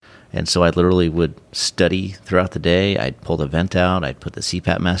And so I literally would study throughout the day. I'd pull the vent out. I'd put the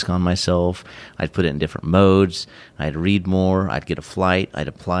CPAP mask on myself. I'd put it in different modes. I'd read more. I'd get a flight. I'd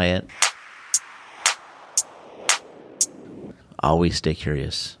apply it. Always stay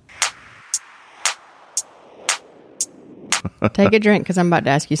curious. Take a drink because I'm about to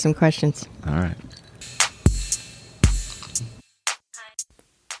ask you some questions. All right.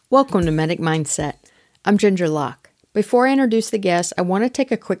 Welcome to Medic Mindset. I'm Ginger Locke. Before I introduce the guest, I want to take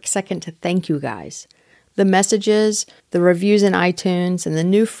a quick second to thank you guys. The messages, the reviews in iTunes, and the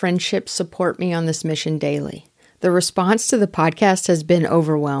new friendships support me on this mission daily. The response to the podcast has been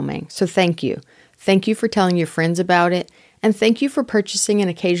overwhelming, so thank you. Thank you for telling your friends about it, and thank you for purchasing an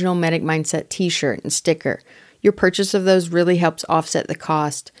occasional Medic Mindset t-shirt and sticker. Your purchase of those really helps offset the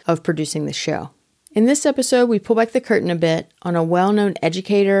cost of producing the show. In this episode, we pull back the curtain a bit on a well-known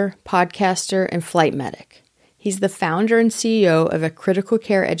educator, podcaster, and flight medic. He's the founder and CEO of a critical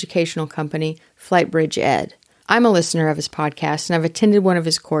care educational company, FlightBridgeEd. I'm a listener of his podcast, and I've attended one of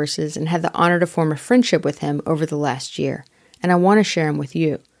his courses and had the honor to form a friendship with him over the last year, and I want to share him with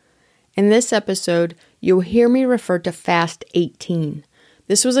you. In this episode, you'll hear me refer to Fast 18.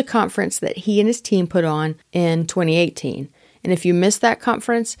 This was a conference that he and his team put on in 2018. And if you missed that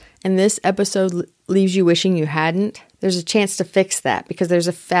conference and this episode leaves you wishing you hadn't, there's a chance to fix that because there's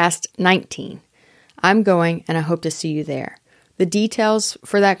a Fast 19. I'm going and I hope to see you there. The details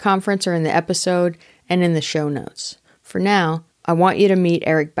for that conference are in the episode and in the show notes. For now, I want you to meet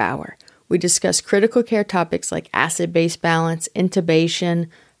Eric Bauer. We discuss critical care topics like acid-base balance, intubation,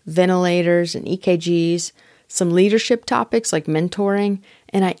 ventilators, and EKGs, some leadership topics like mentoring,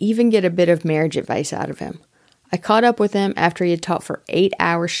 and I even get a bit of marriage advice out of him. I caught up with him after he had taught for 8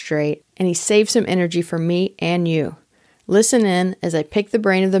 hours straight, and he saved some energy for me and you. Listen in as I pick the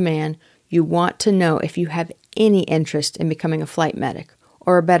brain of the man you want to know if you have any interest in becoming a flight medic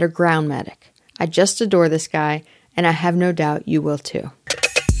or a better ground medic. I just adore this guy, and I have no doubt you will too.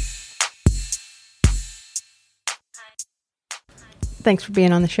 Thanks for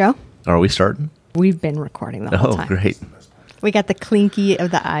being on the show. Are we starting? We've been recording the whole time. Oh, great. We got the clinky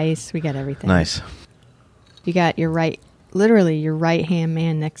of the ice. We got everything. Nice. You got your right-hand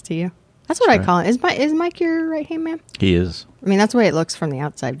man next to you. That's what I call it. Is Mike your right-hand man? He is. I mean, that's the way it looks from the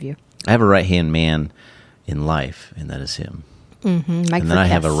outside view. I have a right-hand man in life, and that is him. Mm-hmm. Mike, and then I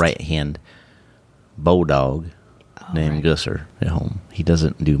have a right-hand bulldog named Gusser at home. He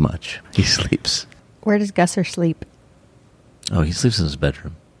doesn't do much. He sleeps. Where does Gusser sleep? Oh, he sleeps in his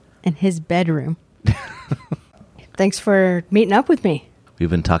bedroom. In his bedroom. Thanks for meeting up with me. We've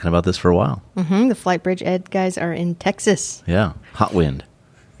been talking about this for a while. Mm-hmm. The FlightBridgeEd guys are in Texas. Yeah. Hot wind.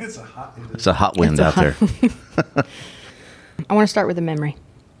 It's a hot wind out there. I want to start with a memory.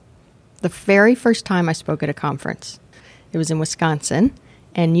 The very first time I spoke at a conference, it was in Wisconsin,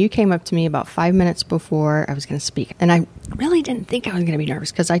 and you came up to me about 5 minutes before I was going to speak. And I really didn't think I was going to be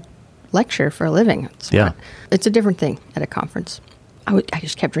nervous because I lecture for a living. It's a different thing at a conference. I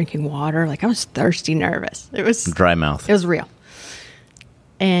just kept drinking water. Like I was thirsty, nervous. It was dry mouth. It was real.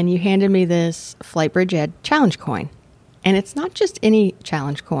 And you handed me this FlightBridgeEd challenge coin. And it's not just any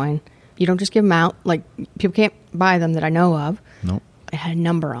challenge coin. You don't just give them out. Like people can't buy them that I know of. Nope. It had a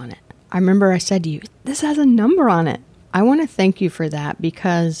number on it. I remember I said to you, this has a number on it. I want to thank you for that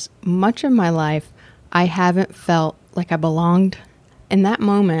because much of my life, I haven't felt like I belonged. In that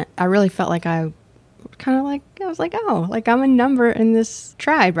moment, I really felt like I was like, oh, like I'm a number in this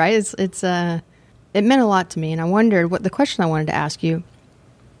tribe, right? It meant a lot to me. And I wondered the question I wanted to ask you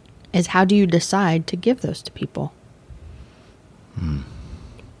is how do you decide to give those to people?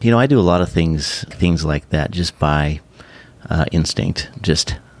 You know, I do a lot of things like that just by instinct,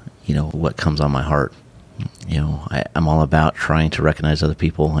 just, you know, what comes on my heart. You know, I'm all about trying to recognize other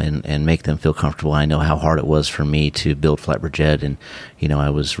people and make them feel comfortable. I know how hard it was for me to build FlightBridgeEd, and, you know, I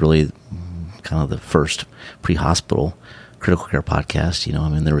was really kind of the first pre-hospital critical care podcast. You know, I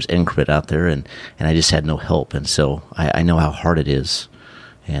mean, there was Encrypt out there, and I just had no help. And so I know how hard it is.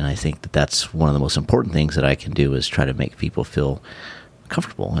 And I think that that's one of the most important things that I can do is try to make people feel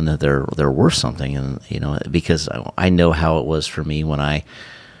comfortable and that they're worth something. And, you know, because I know how it was for me when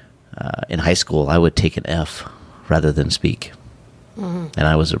in high school, I would take an F rather than speak. Mm-hmm. And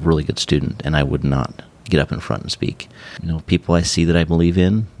I was a really good student, and I would not get up in front and speak. You know, people I see that I believe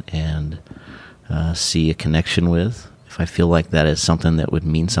in and see a connection with, if I feel like that is something that would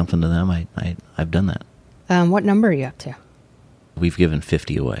mean something to them, I've done that. What number are you up to? We've given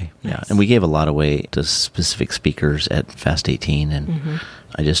 50 away. Nice. Yeah, and we gave a lot away to specific speakers at Fast 18, and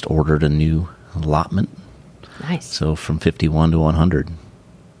I just ordered a new allotment. Nice. So from 51 to 100.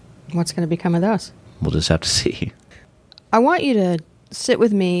 What's going to become of those? We'll just have to see. I want you to sit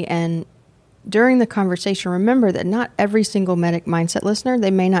with me, and during the conversation, remember that not every single Medic Mindset listener,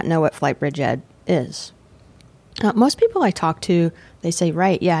 they may not know what FlightBridgeEd is. Most people I talk to, they say,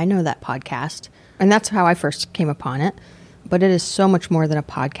 right, yeah, I know that podcast. And that's how I first came upon it. But it is so much more than a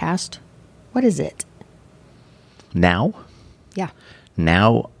podcast. What is it? Now? Yeah.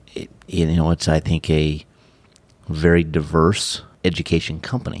 Now, it's, I think, a very diverse education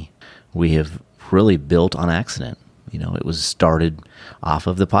company. We have really built on accident. It was started off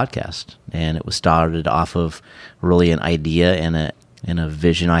of the podcast, and it was started off of really an idea and a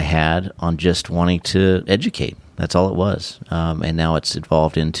vision I had on just wanting to educate. That's all it was. And now it's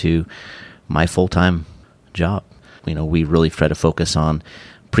evolved into my full-time job. We really try to focus on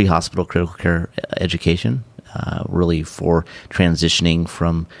pre-hospital critical care education, really for transitioning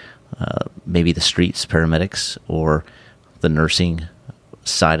from maybe the streets paramedics or the nursing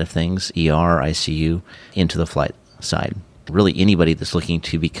side of things, ER, ICU, into the flight side. Really anybody that's looking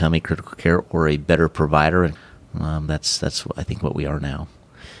to become a critical care or a better provider, that's I think what we are now.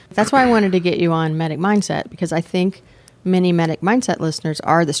 That's why I wanted to get you on Medic Mindset, because I think many Medic Mindset listeners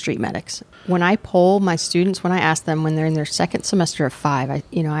are the street medics. When I poll my students, when I ask them when they're in their second semester of 5, I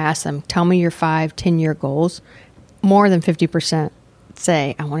ask them, tell me your 5, 10-year goals. More than 50%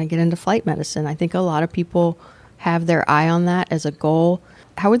 say, I want to get into flight medicine. I think a lot of people have their eye on that as a goal.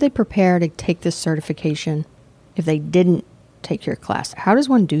 How would they prepare to take this certification if they didn't take your class? How does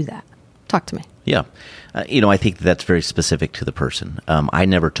one do that? Talk to me. Yeah. I think that's very specific to the person. I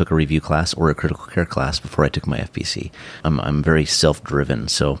never took a review class or a critical care class before I took my FBC. I'm very self-driven.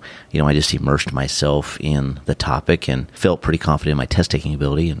 So, I just immersed myself in the topic and felt pretty confident in my test-taking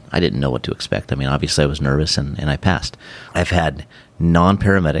ability, and I didn't know what to expect. Obviously I was nervous, and I passed. I've had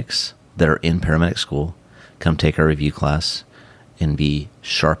non-paramedics that are in paramedic school come take our review class and be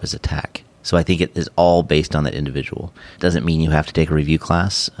sharp as a tack. So I think it is all based on that individual. It doesn't mean you have to take a review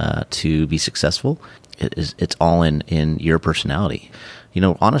class to be successful. It's all in your personality.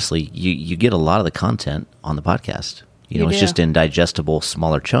 Honestly, you get a lot of the content on the podcast. It's just in digestible,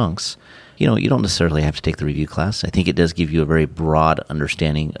 smaller chunks. You don't necessarily have to take the review class. I think it does give you a very broad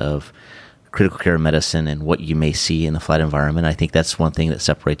understanding of critical care medicine and what you may see in the flight environment. I think that's one thing that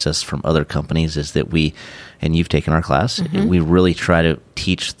separates us from other companies is that and you've taken our class, we really try to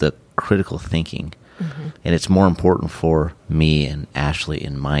teach the critical thinking. And it's more important for me and Ashley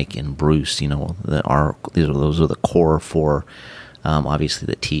and Mike and Bruce, those are the core for, obviously,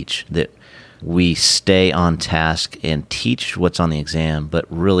 that teach, that we stay on task and teach what's on the exam, but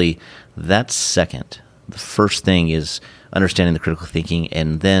really that's second. The first thing is understanding the critical thinking,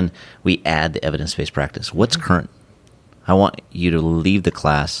 and then we add the evidence-based practice. What's current? I want you to leave the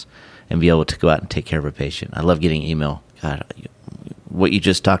class and be able to go out and take care of a patient. I love getting email. God, what you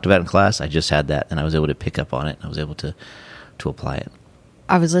just talked about in class, I just had that, and I was able to pick up on it, and I was able to apply it.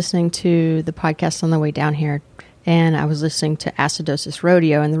 I was listening to the podcast on the way down here, and I was listening to Acidosis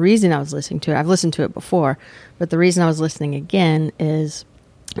Rodeo, and the reason I was listening to it, I've listened to it before, but the reason I was listening again is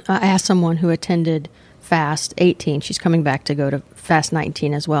I asked someone who attended FAST 18, she's coming back to go to FAST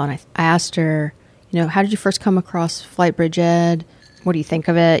 19 as well, and I asked her, how did you first come across FlightBridgeEd? What do you think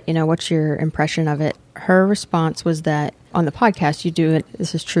of it? What's your impression of it? Her response was that on the podcast, you do it,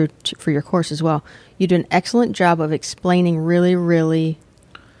 this is true for your course as well, you do an excellent job of explaining really, really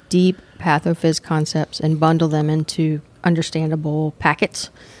deep pathophys concepts and bundle them into understandable packets.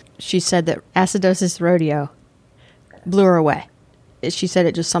 She said that Acidosis Rodeo blew her away. She said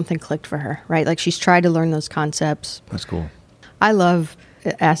it just something clicked for her, right? Like she's tried to learn those concepts. That's cool. I love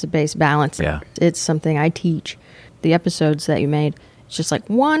acid-base balance. Yeah. It's something I teach. The episodes that you made, it's just like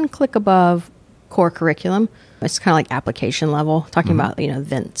one click above core curriculum. It's kind of like application level, talking about,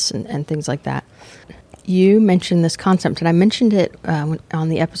 vents and things like that. You mentioned this concept, and I mentioned it on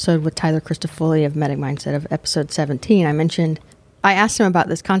the episode with Tyler Christofoli of Medic Mindset of episode 17. I asked him about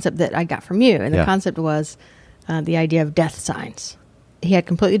this concept that I got from you, and the concept was the idea of death signs. He had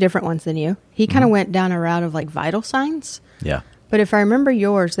completely different ones than you. He kind of went down a route of like vital signs. Yeah. But if I remember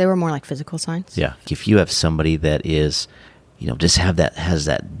yours, they were more like physical signs. Yeah. If you have somebody that is, just has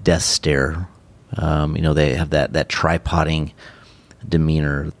that death stare, they have that tripoding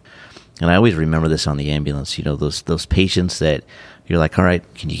demeanor. And I always remember this on the ambulance, those patients that you're like, all right,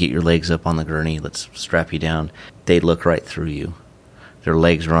 can you get your legs up on the gurney? Let's strap you down. They look right through you. Their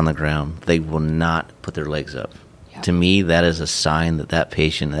legs are on the ground. They will not put their legs up. Yeah. To me, that is a sign that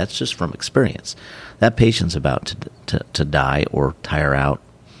patient, that's just from experience, that patient's about to die or tire out.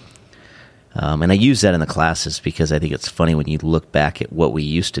 And I use that in the classes because I think it's funny when you look back at what we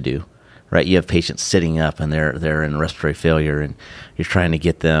used to do, right? You have patients sitting up and they're in respiratory failure, and you're trying to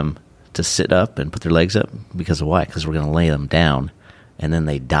get them to sit up and put their legs up because of why? Because we're going to lay them down and then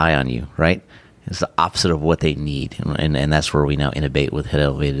they die on you, right? It's the opposite of what they need. And that's where we now intubate with head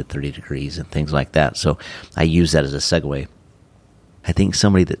elevated 30 degrees and things like that. So I use that as a segue. I think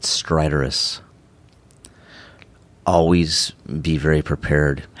somebody that's stridorous, always be very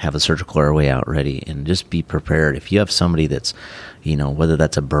prepared, have a surgical airway out ready, and just be prepared. If you have somebody that's, whether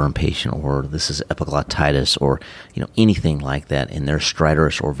that's a burn patient or this is epiglottitis or, anything like that, and they're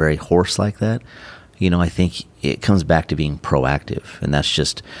stridorous or very hoarse like that, I think it comes back to being proactive. And that's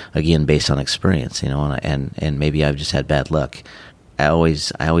just, again, based on experience, and maybe I've just had bad luck. I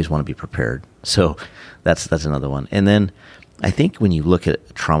always want to be prepared. So that's another one. And then I think when you look at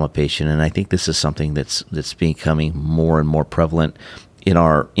a trauma patient, and I think this is something that's becoming more and more prevalent in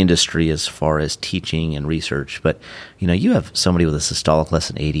our industry as far as teaching and research, but you have somebody with a systolic less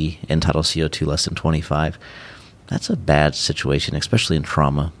than 80, end-tidal CO2 less than 25. That's a bad situation, especially in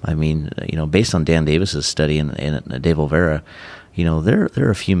trauma. I mean, based on Dan Davis's study and Dave Olvera, they're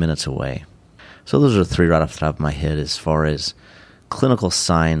a few minutes away. So those are three right off the top of my head as far as clinical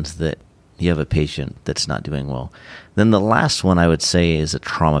signs that you have a patient that's not doing well. Then the last one I would say is a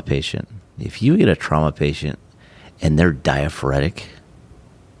trauma patient. If you get a trauma patient and they're diaphoretic,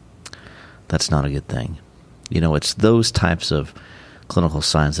 that's not a good thing. It's those types of clinical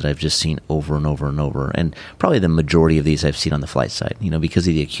signs that I've just seen over and over and over. And probably the majority of these I've seen on the flight side, because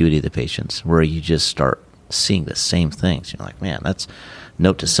of the acuity of the patients, where you just start seeing the same things. You're like, man, that's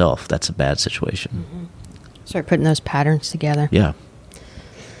note to self. That's a bad situation. Mm-hmm. Start putting those patterns together. Yeah.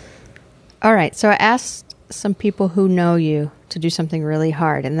 All right. So I asked some people who know you to do something really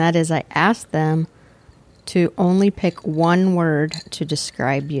hard, and that is I asked them to only pick one word to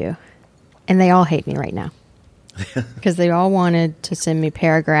describe you. And they all hate me right now. Because they all wanted to send me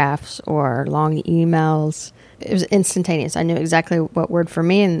paragraphs or long emails. It was instantaneous. I knew exactly what word for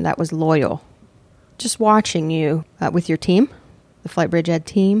me, and that was loyal. Just watching you with your team, the FlightBridgeEd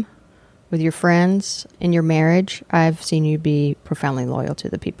team, with your friends, in your marriage, I've seen you be profoundly loyal to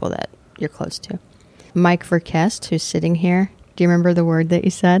the people that you're close to. Mike Verkest, who's sitting here, do you remember the word that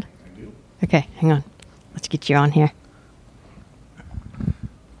you said? I do. Okay, hang on. Let's get you on here.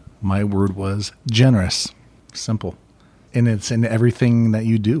 My word was generous. Simple. And it's in everything that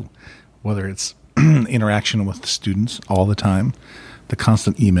you do, whether it's interaction with the students all the time, the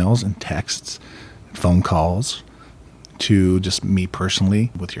constant emails and texts, phone calls, to just me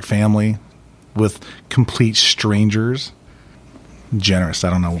personally, with your family, with complete strangers. Generous. I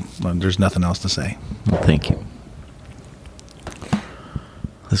don't know. There's nothing else to say. Well, thank you.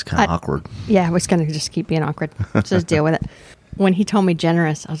 This is kind of awkward. Yeah, I was going to just keep being awkward. Just deal with it. When he told me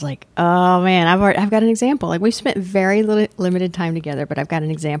generous, I was like, oh man, I've got an example. Like, we've spent very limited time together, but I've got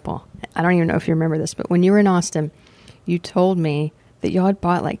an example. I don't even know if you remember this, but when you were in Austin, you told me that y'all had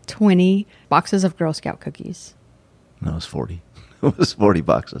bought like 20 boxes of Girl Scout cookies. No, it was 40. It was 40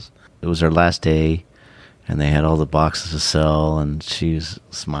 boxes. It was our last day, and they had all the boxes to sell, and she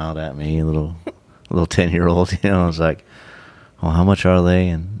smiled at me, a little 10-year-old. I was like, well, how much are they?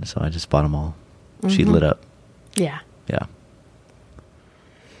 And so I just bought them all. Mm-hmm. She lit up. Yeah. Yeah.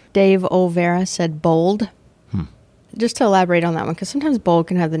 Dave Olvera said bold. Just to elaborate on that one, because sometimes bold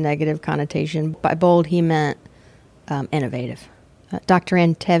can have the negative connotation. By bold, he meant innovative. Dr.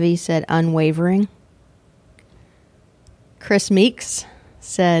 Antevi said unwavering. Chris Meeks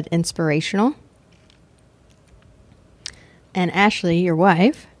said inspirational. And Ashley, your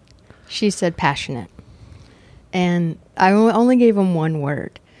wife, she said passionate. And I only gave him one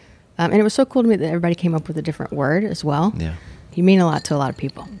word. And it was so cool to me that everybody came up with a different word as well. Yeah. You mean a lot to a lot of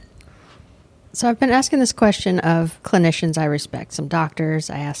people. So I've been asking this question of clinicians I respect. Some doctors.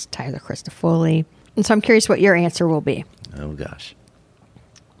 I asked Tyler Christofoli. And so I'm curious what your answer will be. Oh, gosh.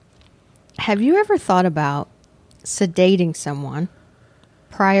 Have you ever thought about sedating someone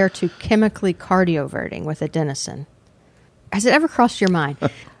prior to chemically cardioverting with adenosine? Has it ever crossed your mind?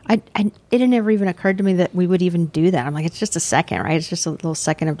 It had never even occurred to me that we would even do that. I'm like, it's just a second, right? It's just a little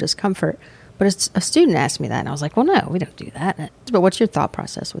second of discomfort. But a student asked me that, and I was like, well, no, we don't do that. But what's your thought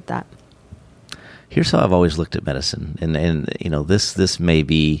process with that? Here's how I've always looked at medicine. And this may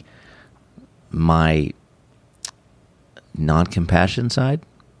be my non-compassion side,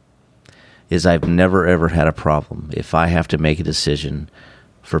 is I've never, ever had a problem. If I have to make a decision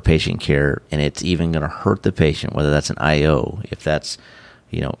for patient care, and it's even going to hurt the patient, whether that's an IO, if that's,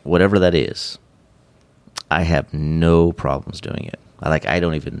 whatever that is, I have no problems doing it. I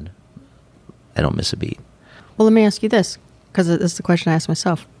don't miss a beat. Well, let me ask you this, because this is the question I asked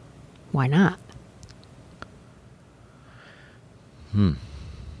myself. Why not?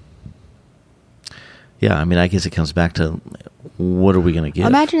 Yeah, I guess it comes back to what are we going to give?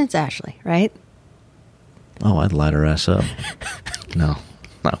 Imagine it's Ashley, right? Oh, I'd light her ass up. No,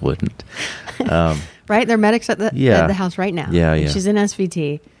 I wouldn't. Right? There are medics at the house right now. Yeah, yeah. She's in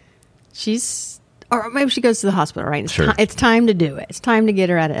SVT. Or maybe she goes to the hospital, right? It's time to do it. It's time to get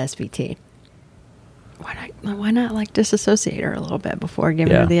her out of SVT. Why not like disassociate her a little bit before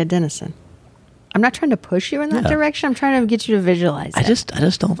giving her the adenosine? I'm not trying to push you in that direction. I'm trying to get you to visualize it. I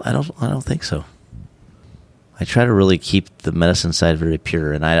don't think so. I try to really keep the medicine side very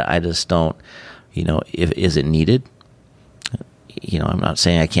pure, and I just don't, is it needed? I'm not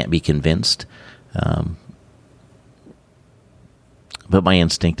saying I can't be convinced, but my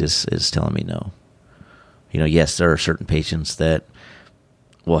instinct is telling me no. Yes, there are certain patients that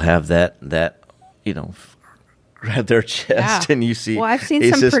will have that grab their chest and you see. Well, I've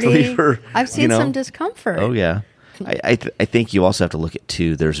seen some discomfort. Oh yeah, I think you also have to look at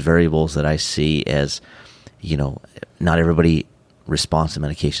too. There's variables that I see as, not everybody responds to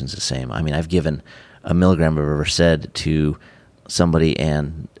medications the same. I mean, I've given 1 milligram of Versed to somebody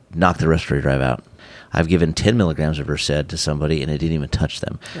and knocked the respiratory drive out. I've given 10 milligrams of Versed to somebody and it didn't even touch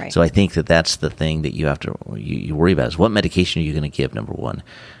them. Right. So I think that's the thing that you have to you worry about is what medication are you going to give, number one.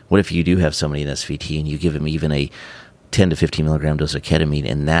 What if you do have somebody in SVT and you give them even a 10 to 15 milligram dose of ketamine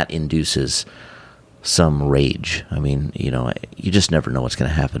and that induces some rage? I mean, you just never know what's going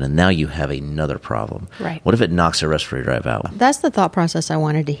to happen. And now you have another problem. Right. What if it knocks a respiratory drive out? That's the thought process I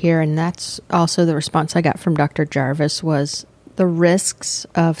wanted to hear. And that's also the response I got from Dr. Jarvis was the risks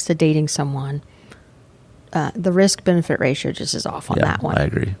of sedating someone. The risk-benefit ratio just is off on that one. I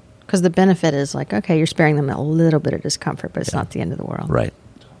agree. Because the benefit is like, okay, you're sparing them a little bit of discomfort, but it's not the end of the world. Right.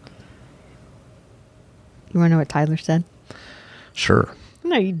 You want to know what Tyler said? Sure.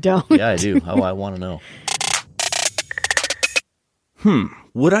 No, you don't. Yeah, I do. Oh, I want to know.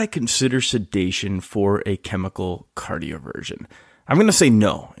 Would I consider sedation for a chemical cardioversion? I'm going to say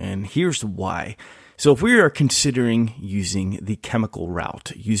no, and here's why. So if we are considering using the chemical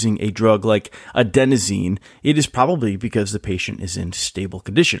route, using a drug like adenosine, it is probably because the patient is in stable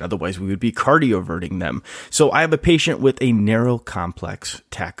condition. Otherwise, we would be cardioverting them. So I have a patient with a narrow complex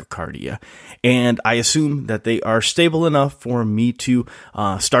tachycardia, and I assume that they are stable enough for me to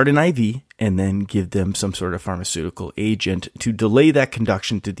start an IV and then give them some sort of pharmaceutical agent to delay that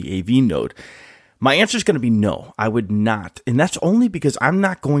conduction to the AV node. My answer is going to be no, I would not. And that's only because I'm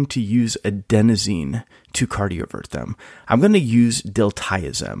not going to use adenosine to cardiovert them. I'm going to use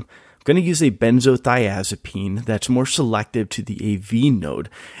diltiazem. I'm going to use a benzothiazepine that's more selective to the AV node.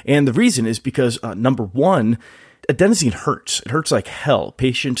 And the reason is because, number one, adenosine hurts. It hurts like hell.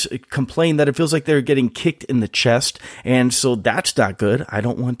 Patients complain that it feels like they're getting kicked in the chest, and so that's not good. I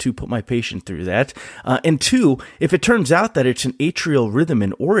don't want to put my patient through that. And two, if it turns out that it's an atrial rhythm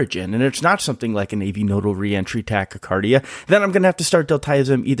in origin, and it's not something like an AV nodal reentry tachycardia, then I'm going to have to start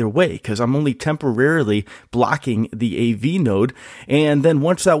diltiazem either way, because I'm only temporarily blocking the AV node. And then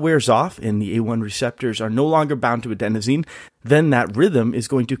once that wears off and the A1 receptors are no longer bound to adenosine, then that rhythm is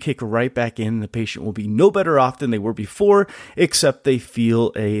going to kick right back in, and the patient will be no better off than they were before, except they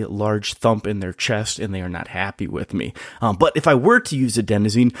feel a large thump in their chest and they are not happy with me. But if I were to use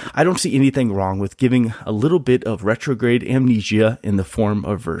adenosine, I don't see anything wrong with giving a little bit of retrograde amnesia in the form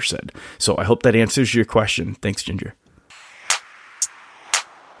of Versed. So I hope that answers your question. Thanks, Ginger.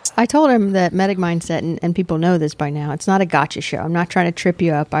 I told him that medic mindset, and people know this by now, it's not a gotcha show. I'm not trying to trip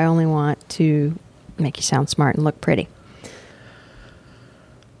you up. I only want to make you sound smart and look pretty.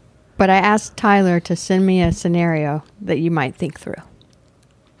 But I asked Tyler to send me a scenario that you might think through.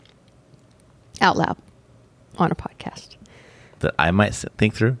 Out loud. On a podcast. That I might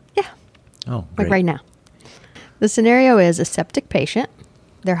think through? Yeah. Oh, great. Like right now. The scenario is a septic patient,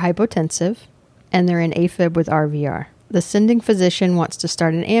 they're hypotensive, and they're in AFib with RVR. The sending physician wants to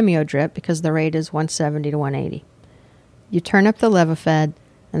start an amio drip because the rate is 170 to 180. You turn up the Levophed,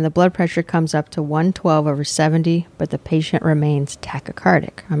 and the blood pressure comes up to 112/70, but the patient remains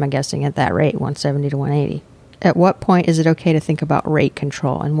tachycardic. I'm guessing at that rate, 170 to 180. At what point is it okay to think about rate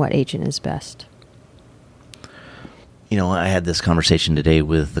control and what agent is best? I had this conversation today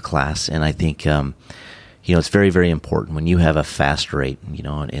with the class, and I think, it's very, very important when you have a fast rate,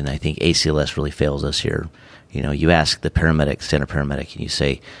 and I think ACLS really fails us here. You ask the paramedic, standard paramedic, and you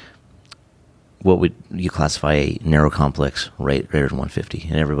say, what would you classify a narrow complex rate greater than 150?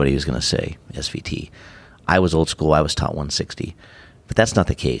 And everybody was going to say SVT. I was old school. I was taught 160. But that's not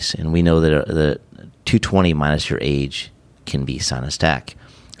the case. And we know that the 220 minus your age can be sinus tach.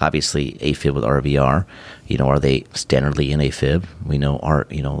 Obviously, AFib with RVR, are they standardly in AFib? We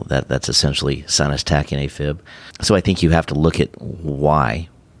know that's essentially sinus tach in AFib. So I think you have to look at why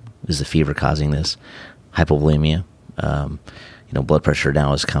is the fever causing this. Hypovolemia, blood pressure now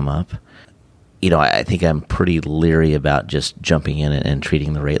has come up. I think I'm pretty leery about just jumping in and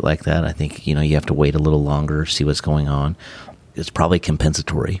treating the rate like that. I think, you have to wait a little longer, see what's going on. It's probably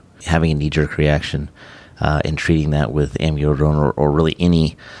compensatory. Having a knee-jerk reaction and treating that with amiodarone or really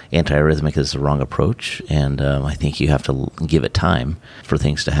any antiarrhythmic is the wrong approach. And I think you have to give it time for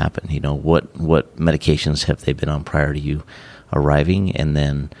things to happen. What medications have they been on prior to you arriving? And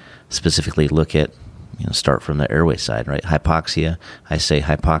then specifically look at, start from the airway side, right? Hypoxia,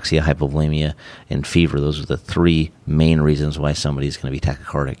 hypovolemia, and fever. Those are the three main reasons why somebody's going to be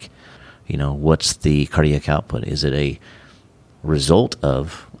tachycardic. What's the cardiac output? Is it a result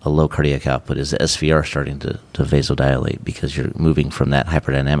of a low cardiac output? Is the SVR starting to vasodilate because you're moving from that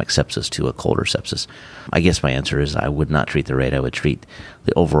hyperdynamic sepsis to a colder sepsis? I guess my answer is I would not treat the rate. I would treat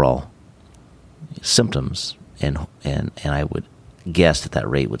the overall symptoms, and I would guess that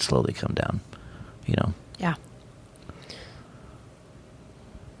rate would slowly come down. Yeah.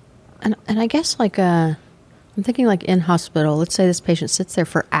 And I guess I'm thinking in hospital, let's say this patient sits there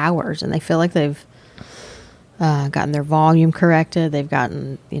for hours and they feel like they've gotten their volume corrected, they've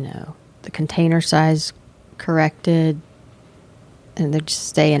gotten, the container size corrected, and they just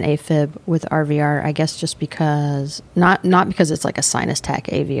stay in AFib with RVR, I guess just because, not because it's like a sinus tach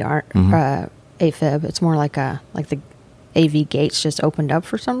AVR, AFib, it's more like the AV gates just opened up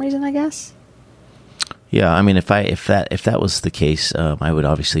for some reason, I guess. Yeah, I mean, if that was the case, I would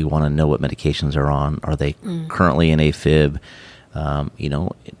obviously want to know what medications are on. Are they currently in AFib?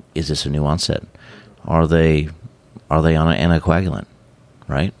 Is this a new onset? Are they on an anticoagulant?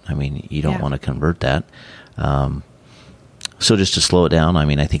 Right. I mean, you don't want to convert that. So just to slow it down, I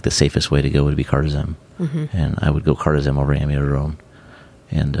mean, I think the safest way to go would be cardizem, and I would go cardizem over amiodarone,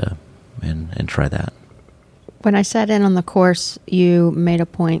 and try that. When I sat in on the course, you made a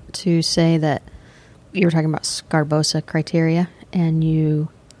point to say that you were talking about Scarbosa criteria, and you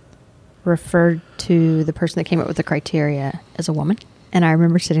referred to the person that came up with the criteria as a woman. And I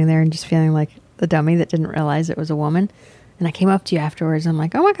remember sitting there and just feeling like the dummy that didn't realize it was a woman. And I came up to you afterwards, and I'm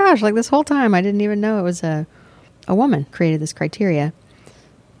like, oh my gosh, this whole time I didn't even know it was a woman created this criteria.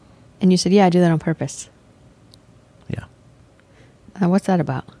 And you said, yeah, I do that on purpose. Yeah. What's that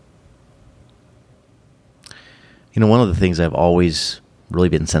about? One of the things I've always really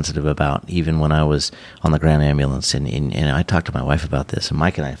been sensitive about, even when I was on the ground ambulance, and I talked to my wife about this, and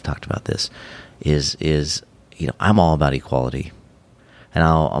Mike and I have talked about this, is I'm all about equality, and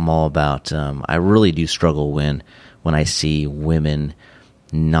I'm all about. I really do struggle when I see women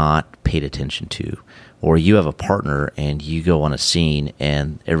not paid attention to, or you have a partner and you go on a scene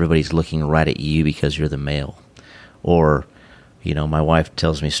and everybody's looking right at you because you're the male, or my wife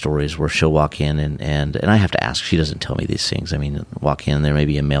tells me stories where she'll walk in and I have to ask. She doesn't tell me these things. I mean, walk in, there may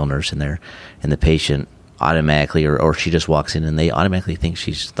be a male nurse in there, and the patient automatically, or she just walks in and they automatically think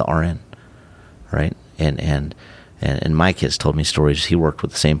she's the RN, right? And Mike has told me stories. He worked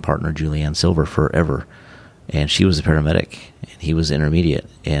with the same partner, Julianne Silver, forever, and she was a paramedic, and he was intermediate,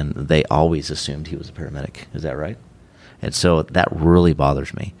 and they always assumed he was a paramedic. Is that right? And so that really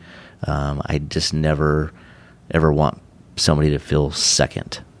bothers me. I just never, ever want somebody to feel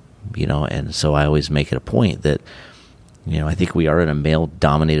second, and so I always make it a point that, I think we are in a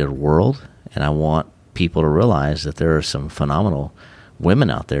male-dominated world, and I want people to realize that there are some phenomenal women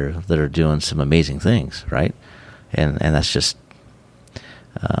out there that are doing some amazing things, right? And that's just,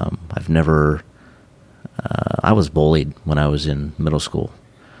 I've never, I was bullied when I was in middle school.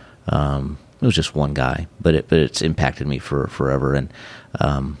 It was just one guy, but it's impacted me forever, and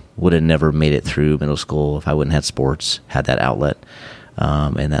would have never made it through middle school if I wouldn't have had sports, had that outlet,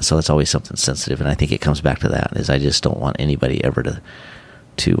 so that's always something sensitive, and I think it comes back to that, is I just don't want anybody ever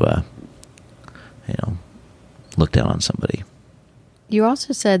to look down on somebody. You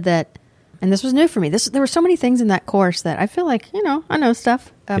also said that, and this was new for me, there were so many things in that course that I feel like, I know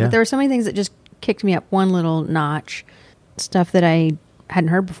stuff, but there were so many things that just kicked me up one little notch, stuff that I hadn't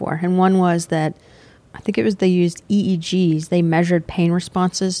heard before. And one was that I think it was they used EEGs. They measured pain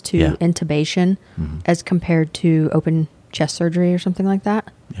responses to intubation as compared to open chest surgery or something like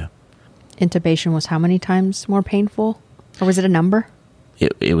that. Yeah. Intubation was how many times more painful? Or was it a number?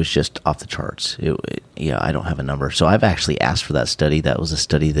 It was just off the charts. I don't have a number. So I've actually asked for that study. That was a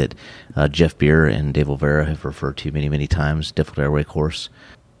study that Jeff Beer and Dave Olvera have referred to many, many times, difficult airway course.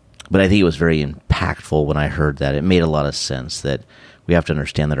 But I think it was very impactful when I heard that. It made a lot of sense that we have to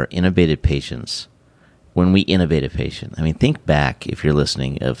understand that our intubated patients, when we intubate a patient, I mean, think back, if you're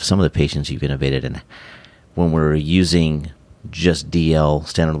listening, of some of the patients you've intubated, and when we're using just DL,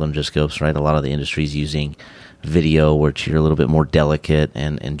 standard laryngoscopes, right? A lot of the industry's using video, which you're a little bit more delicate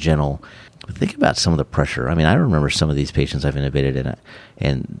and gentle. think about some of the pressure. I mean, I remember some of these patients I've intubated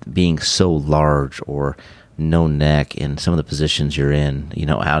and being so large or no neck in some of the positions you're in,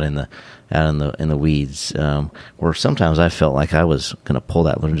 out in the weeds, where sometimes I felt like I was going to pull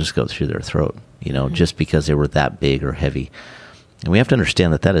that laryngoscope through their throat, just because they were that big or heavy. And we have to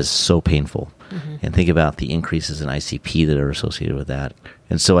understand that is so painful. And think about the increases in ICP that are associated with that.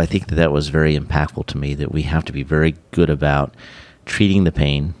 And so I think that was very impactful to me, that we have to be very good about treating the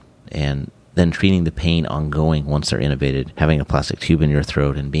pain and then treating the pain ongoing once they're intubated, having a plastic tube in your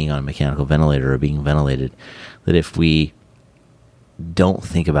throat and being on a mechanical ventilator or being ventilated, that if we don't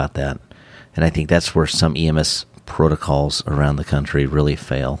think about that, and I think that's where some EMS protocols around the country really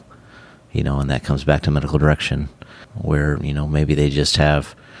fail, and that comes back to medical direction, where, maybe they just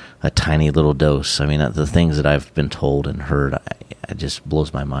have a tiny little dose. I mean, the things that I've been told and heard, it just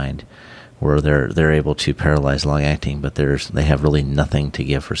blows my mind, where they're able to paralyze long-acting, but they have really nothing to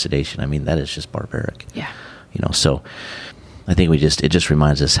give for sedation. I mean, that is just barbaric. Yeah. So I think it just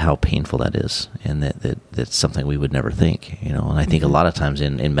reminds us how painful that is, and that's something we would never think, And I think a lot of times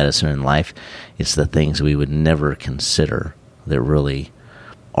in medicine and life, it's the things we would never consider that really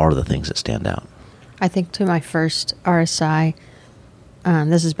are the things that stand out. I think to my first RSI,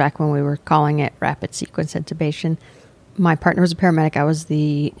 this is back when we were calling it rapid sequence intubation. My partner was a paramedic. I was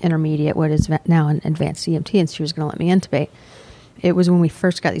the intermediate, what is now an advanced EMT, and she was going to let me intubate. It was when we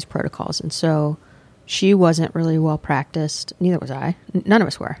first got these protocols, and so she wasn't really well practiced. Neither was I. None of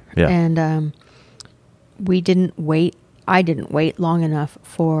us were. Yeah. And we didn't wait. I didn't wait long enough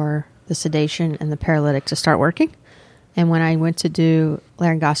for the sedation and the paralytic to start working. And when I went to do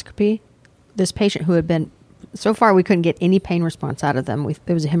laryngoscopy, this patient who had been, so far we couldn't get any pain response out of them.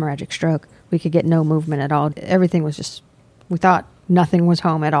 It was a hemorrhagic stroke. We could get no movement at all. Everything was just, we thought nothing was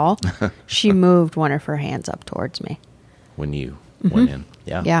home at all. She moved one of her hands up towards me. When you went in.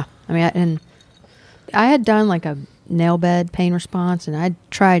 Yeah. Yeah. I mean, I had done like a nail bed pain response, and I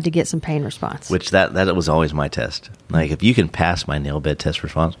tried to get some pain response. Which that was always my test. Like, if you can pass my nail bed test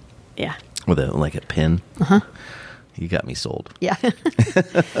response. Yeah. With a pin. You got me sold. Yeah.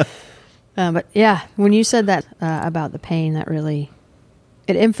 But yeah, when you said that about the pain, that really,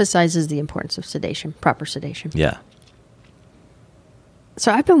 it emphasizes the importance of sedation, proper sedation. Yeah.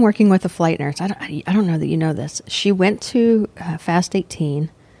 So I've been working with a flight nurse. I don't know that you know this. She went to Fast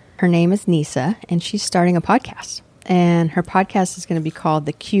 18. Her name is Nisa, and she's starting a podcast. And her podcast is going to be called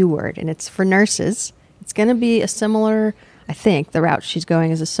The Q Word, and it's for nurses. It's going to be a similar, I think, the route she's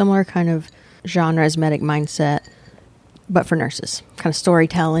going is a similar kind of genre as Medic Mindset, but for nurses, kind of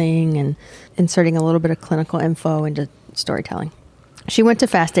storytelling and inserting a little bit of clinical info into storytelling. She went to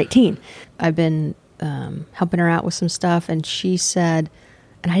Fast 18. I've been helping her out with some stuff, and she said,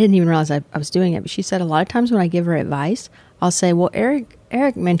 and I didn't even realize I was doing it, but she said a lot of times when I give her advice, I'll say, well, Eric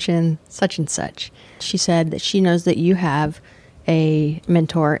mentioned such and such. She said that she knows that you have a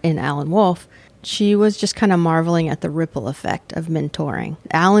mentor in Alan Wolf. She was just kind of marveling at the ripple effect of mentoring.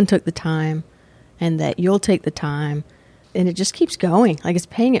 Alan took the time, and that you'll take the time. And it just keeps going. Like, it's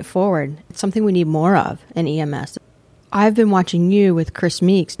paying it forward. It's something we need more of in EMS. I've been watching you with Chris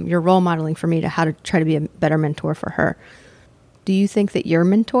Meeks. You're role modeling for me to how to try to be a better mentor for her. Do you think that your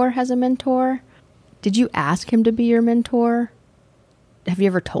mentor has a mentor? Did you ask him to be your mentor? Have you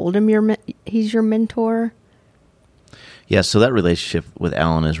ever told him he's your mentor? Yeah, so that relationship with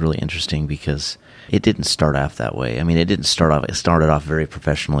Alan is really interesting because it didn't start off that way. I mean, it started off very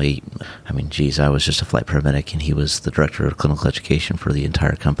professionally. I mean, I was just a flight paramedic, and he was the director of clinical education for the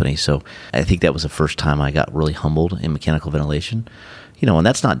entire company. So I think that was the first time I got really humbled in mechanical ventilation. And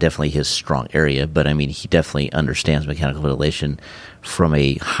that's not definitely his strong area, but I mean, he definitely understands mechanical ventilation from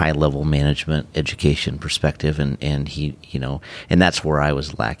a high-level management education perspective, and he, and that's where I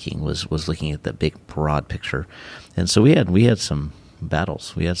was lacking, was looking at the big, broad picture. And so we had some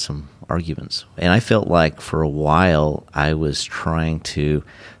battles, we had some arguments, and I felt like for a while I was trying to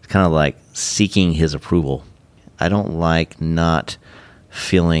kind of like seeking his approval. I don't like not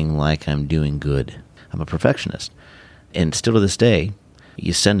feeling like I'm doing good. I'm a perfectionist, and still to this day,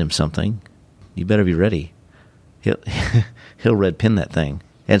 you send him something, you better be ready. He'll red pin that thing.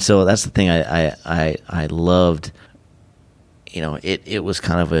 And so that's the thing I loved. It was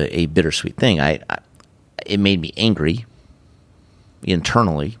kind of a bittersweet thing. It made me angry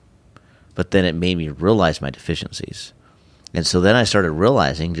internally, but then it made me realize my deficiencies. And so then I started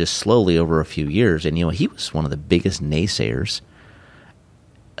realizing just slowly over a few years, and he was one of the biggest naysayers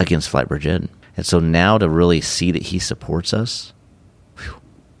against FlightBridgeEd. And so now to really see that he supports us,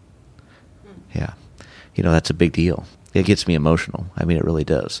 yeah, that's a big deal. It gets me emotional. I mean, it really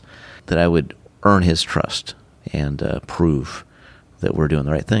does. That I would earn his trust and prove that we're doing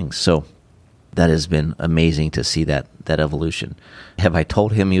the right things. So That has been amazing to see that evolution. Have I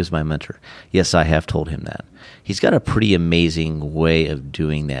told him he was my mentor? Yes, I have told him that. He's got a pretty amazing way of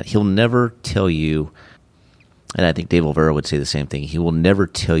doing that. He'll never tell you, and I think Dave Olvera would say the same thing, he will never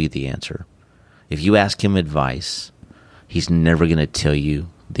tell you the answer. If you ask him advice, he's never going to tell you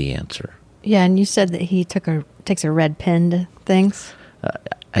the answer. Yeah, and you said that he takes a red pen to things.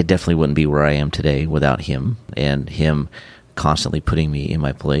 I definitely wouldn't be where I am today without him, and him constantly putting me in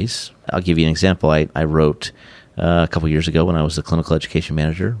my place. I'll give you an example. I wrote a couple years ago when I was the clinical education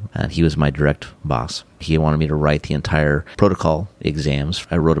manager, and he was my direct boss. He wanted me to write the entire protocol exams.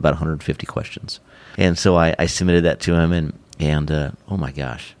 I wrote about 150 questions. And so I submitted that to him, and oh my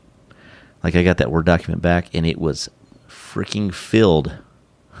gosh. Like, I got that Word document back, and it was freaking filled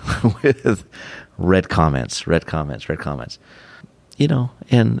with red comments. You know,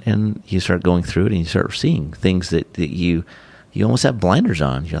 and you start going through it, and you start seeing things that you almost have blinders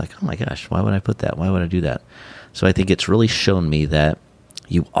on. You're like, oh my gosh, why would I put that? Why would I do that? So I think it's really shown me that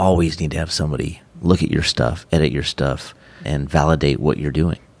you always need to have somebody look at your stuff, edit your stuff, and validate what you're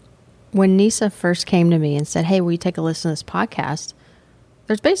doing. When Nisa first came to me and said, hey, will you take a listen to this podcast?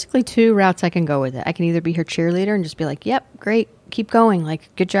 There's basically two routes I can go with it. I can either be her cheerleader and just be like, yep, great, keep going.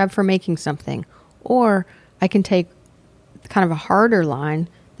 Like, good job for making something. Or I can take kind of a harder line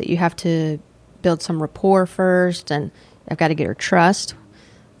that you have to build some rapport first, and I've got to get her trust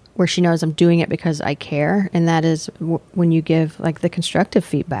where she knows I'm doing it because I care. And that is when you give like the constructive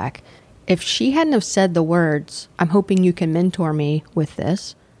feedback. If she hadn't have said the words, I'm hoping you can mentor me with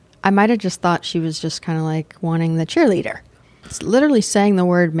this, I might have just thought she was just kind of like wanting the cheerleader. It's literally saying the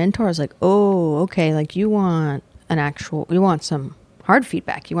word mentor. I was like, oh, okay. Like, you want some hard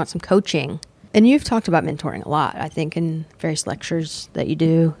feedback. You want some coaching. And you've talked about mentoring a lot. I think in various lectures that you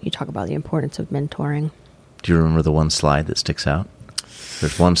do, you talk about the importance of mentoring. Do you remember the one slide that sticks out?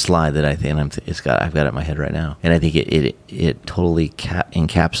 There's one slide that I think I've got it in my head right now, and I think it totally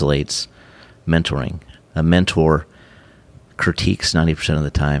encapsulates mentoring. A mentor critiques 90% of the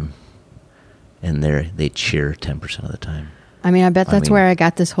time, and they cheer 10% of the time. I mean, I bet that's where I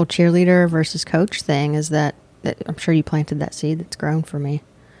got this whole cheerleader versus coach thing. Is that I'm sure you planted that seed that's grown for me.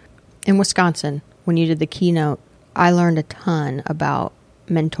 In Wisconsin, when you did the keynote, I learned a ton about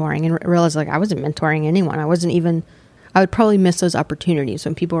mentoring and realized like I wasn't mentoring anyone. I would probably miss those opportunities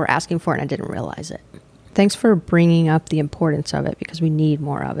when people were asking for it and I didn't realize it. Thanks for bringing up the importance of it, because we need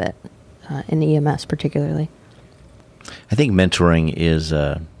more of it in EMS particularly. I think mentoring is,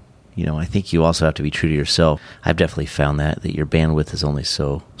 I think you also have to be true to yourself. I've definitely found that your bandwidth is only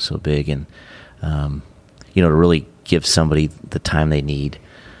so big, and, to really give somebody the time they need,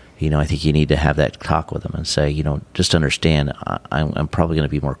 I think you need to have that talk with them and say, just understand, I'm probably going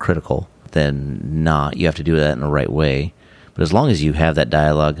to be more critical than not. You have to do that in the right way. But as long as you have that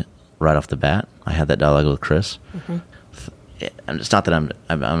dialogue right off the bat, I had that dialogue with Chris. Mm-hmm. And it's not that I'm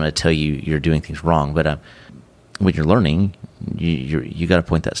going to tell you you're doing things wrong, but when you're learning, you got to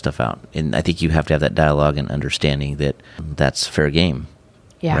point that stuff out. And I think you have to have that dialogue and understanding that that's fair game.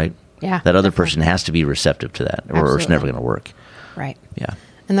 Yeah. Right? Yeah. That other person has to be receptive to that, or it's never going to work. Right. Yeah.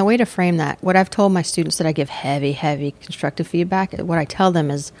 And the way to frame that, what I've told my students that I give heavy constructive feedback, what I tell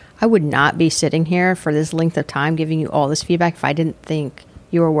them is I would not be sitting here for this length of time giving you all this feedback if I didn't think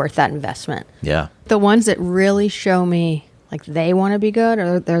you were worth that investment. Yeah. The ones that really show me like they want to be good,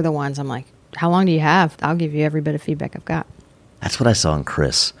 or they're the ones I'm like, how long do you have? I'll give you every bit of feedback I've got. That's what I saw in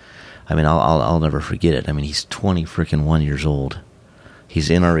Chris. I mean, I'll never forget it. I mean, he's 1 years old. He's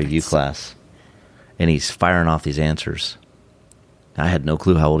in our review class, and he's firing off these answers. I had no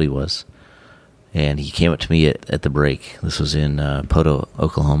clue how old he was. And he came up to me at the break. This was in Poto,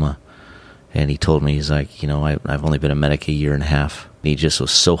 Oklahoma. And he told me, he's like, I've only been a medic a year and a half. And he just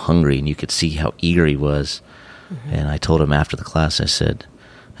was so hungry, and you could see how eager he was. Mm-hmm. And I told him after the class, I said,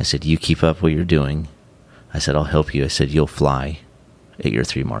 you keep up what you're doing. I said, I'll help you. I said, you'll fly at your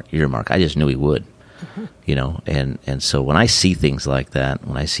year mark. I just knew he would. Mm-hmm. And so when I see things like that,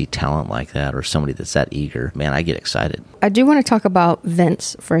 when I see talent like that, or somebody that's that eager, man, I get excited. I do want to talk about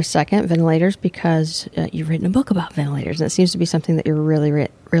vents for a second, ventilators, because you've written a book about ventilators, and it seems to be something that you're really,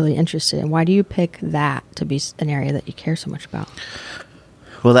 really interested in. Why do you pick that to be an area that you care so much about?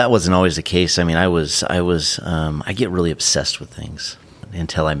 Well, that wasn't always the case. I mean, I get really obsessed with things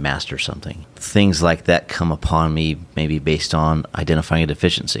until I master something. Things like that come upon me maybe based on identifying a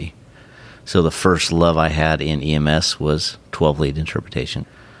deficiency. So the first love I had in EMS was 12-lead interpretation.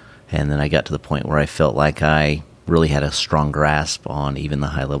 And then I got to the point where I felt like I really had a strong grasp on even the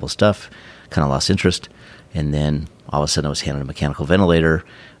high-level stuff, kind of lost interest. And then all of a sudden I was handed a mechanical ventilator.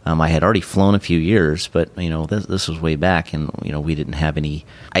 I had already flown a few years, but, this was way back, and, we didn't have any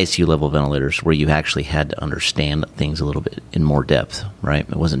ICU level ventilators where you actually had to understand things a little bit in more depth, right?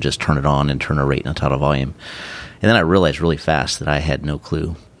 It wasn't just turn it on and turn a rate and a tidal volume. And then I realized really fast that I had no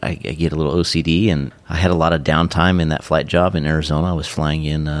clue. I get a little OCD, and I had a lot of downtime in that flight job in Arizona. I was flying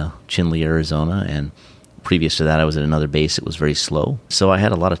in Chinle, Arizona, and previous to that, I was at another base that was very slow. So I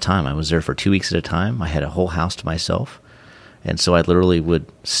had a lot of time. I was there for 2 weeks at a time. I had a whole house to myself. And so I literally would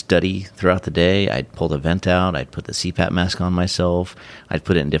study throughout the day. I'd pull the vent out. I'd put the CPAP mask on myself. I'd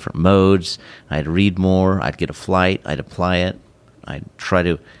put it in different modes. I'd read more. I'd get a flight. I'd apply it. I'd try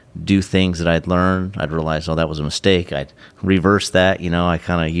to do things that I'd learned. I'd realize, that was a mistake. I'd reverse that. I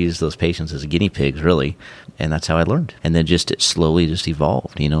kind of used those patients as guinea pigs, really. And that's how I learned. And then it slowly just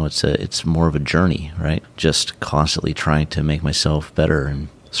evolved. It's more of a journey, right? Just constantly trying to make myself better and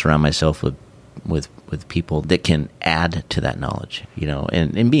surround myself with people that can add to that knowledge,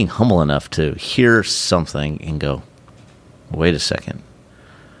 and being humble enough to hear something and go, wait a second,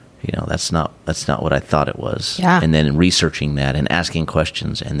 that's not what I thought it was. Yeah. And then researching that and asking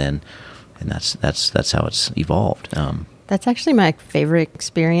questions, and that's how it's evolved. That's actually my favorite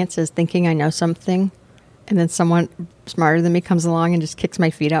experience, is thinking I know something, and then someone smarter than me comes along and just kicks my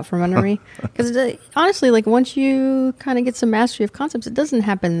feet out from under me. Because honestly, once you kind of get some mastery of concepts, it doesn't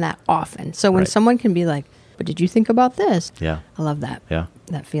happen that often. So when someone can be like, but did you think about this? Yeah. I love that. Yeah.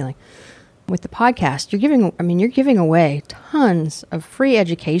 That feeling. With the podcast, you're giving away tons of free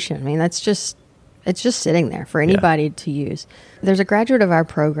education. It's just sitting there for anybody to use. There's a graduate of our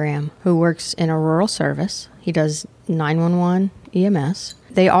program who works in a rural service. He does 911 EMS.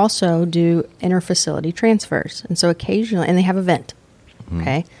 They also do interfacility transfers. And so occasionally, and they have a vent.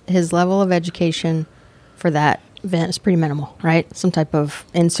 Okay. His level of education for that vent is pretty minimal, right? Some type of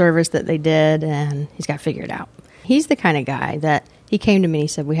in-service that they did, and he's got to figure it out. He's the kind of guy that he came to me and he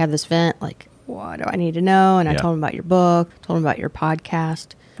said, we have this vent, what do I need to know? And I told him about your book, told him about your podcast.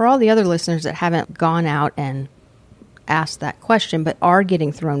 For all the other listeners that haven't gone out and asked that question, but are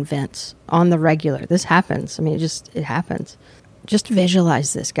getting thrown vents on the regular, this happens. It happens. Just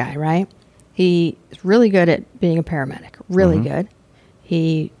visualize this guy, right? He is really good at being a paramedic, really good.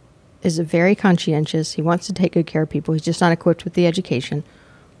 He is very conscientious. He wants to take good care of people. He's just not equipped with the education.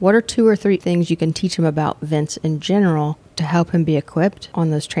 What are 2 or 3 things you can teach him about vents in general to help him be equipped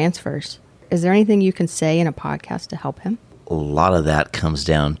on those transfers? Is there anything you can say in a podcast to help him? A lot of that comes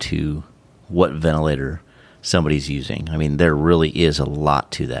down to what ventilator somebody's using. There really is a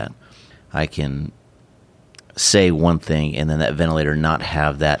lot to that. I can say one thing and then that ventilator not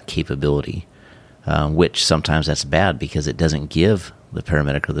have that capability, which sometimes that's bad because it doesn't give the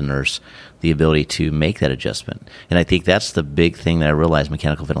paramedic or the nurse the ability to make that adjustment. And I think that's the big thing that I realized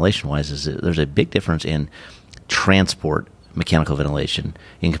mechanical ventilation-wise is that there's a big difference in transport mechanical ventilation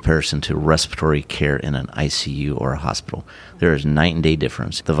in comparison to respiratory care in an ICU or a hospital. There is night and day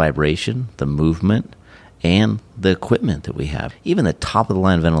difference. The vibration, the movement, and the equipment that we have. Even the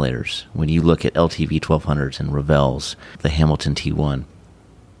top-of-the-line ventilators, when you look at LTV 1200s and Revels, the Hamilton T1,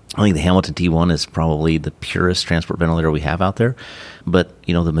 I think the Hamilton T1 is probably the purest transport ventilator we have out there. But,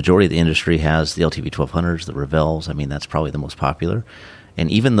 the majority of the industry has the LTV 1200s, the Revels. That's probably the most popular. And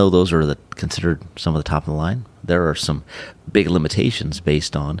even though those are considered some of the top of the line, there are some big limitations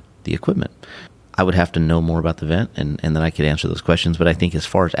based on the equipment. I would have to know more about the vent, and then I could answer those questions. But I think as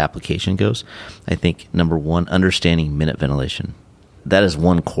far as application goes, I think, number one, understanding minute ventilation. That is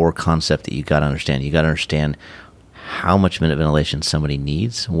one core concept that you got to understand. You got to understand how much minute ventilation somebody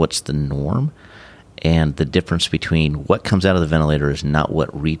needs, what's the norm, and the difference between what comes out of the ventilator is not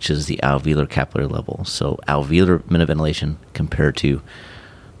what reaches the alveolar capillary level. So alveolar minute ventilation compared to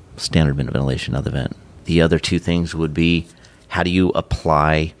standard minute ventilation of the vent. The other 2 things would be, how do you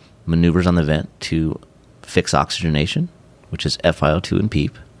apply maneuvers on the vent to fix oxygenation, which is FiO2 and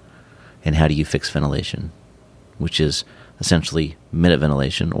PEEP, and how do you fix ventilation, which is essentially minute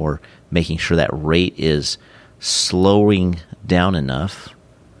ventilation, or making sure that rate is slowing down enough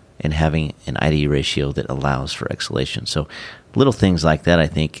and having an IDE ratio that allows for exhalation. So little things like that, I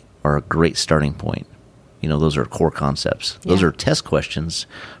think, are a great starting point. Those are core concepts. Yeah. Those are test questions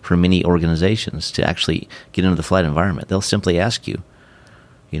for many organizations to actually get into the flight environment. They'll simply ask you,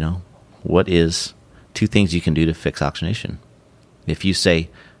 what is 2 things you can do to fix oxygenation? If you say,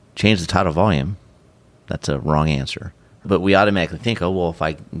 change the tidal volume, that's a wrong answer. But we automatically think, if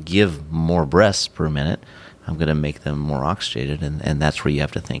I give more breaths per minute, I'm going to make them more oxygenated. And that's where you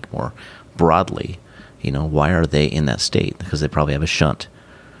have to think more broadly. Why are they in that state? Because they probably have a shunt,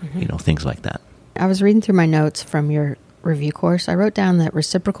 things like that. I was reading through my notes from your review course. I wrote down that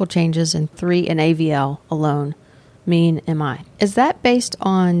reciprocal changes in AVL alone mean MI. Is that based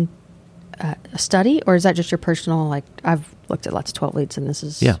on a study, or is that just your personal, like, I've looked at lots of 12 leads and this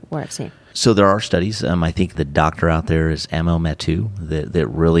is what I've seen? So there are studies. I think the doctor out there is Amel Mattu that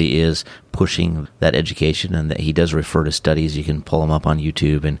really is pushing that education, and that he does refer to studies. You can pull him up on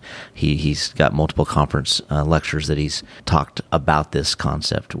YouTube, and he's got multiple conference lectures that he's talked about this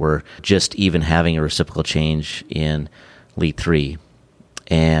concept, where just even having a reciprocal change in lead 3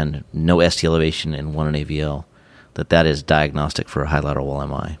 and no ST elevation in 1 in AVL, that is diagnostic for a high lateral wall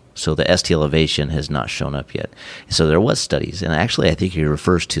MI. So the ST elevation has not shown up yet. So there was studies, and actually I think he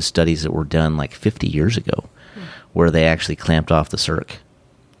refers to studies that were done like 50 years ago, where they actually clamped off the circ,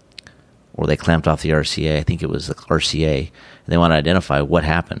 or they clamped off the RCA. I think it was the RCA. And they want to identify what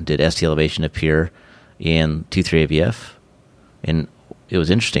happened. Did ST elevation appear in 2-3 AVF? And it was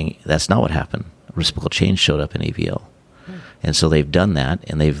interesting. That's not what happened. Reciprocal change showed up in AVL. And so they've done that,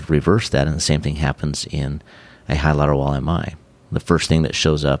 and they've reversed that, and the same thing happens in a high lateral wall MI. The first thing that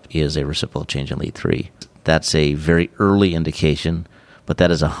shows up is a reciprocal change in lead 3. That's a very early indication, but that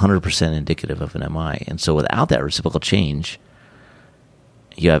is 100% indicative of an MI. And so without that reciprocal change,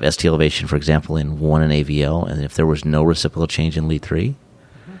 you have ST elevation, for example, in 1 in AVL, and if there was no reciprocal change in lead 3,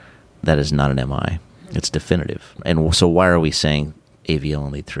 that is not an MI. It's definitive. And so why are we saying AVL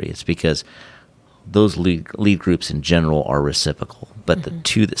and lead 3? It's because those lead groups in general are reciprocal, but the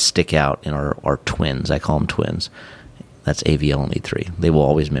two that stick out in are twins. I call them twins. That's AVL and lead 3. They will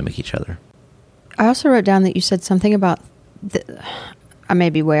always mimic each other. I also wrote down that you said something about, I may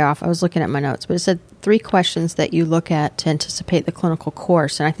be way off. I was looking at my notes, but it said 3 questions that you look at to anticipate the clinical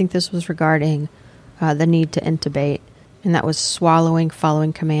course. And I think this was regarding the need to intubate, and that was swallowing,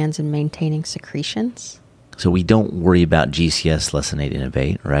 following commands, and maintaining secretions. So we don't worry about GCS less than 8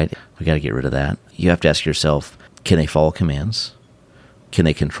 intubate, right? We got to get rid of that. You have to ask yourself, can they follow commands? Can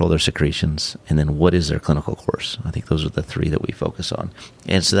they control their secretions? And then what is their clinical course? I think those are the 3 that we focus on.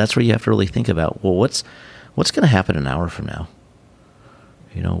 And so that's where you have to really think about, well, what's going to happen an hour from now?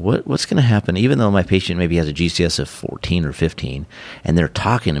 You know, what's going to happen, even though my patient maybe has a GCS of 14 or 15, and they're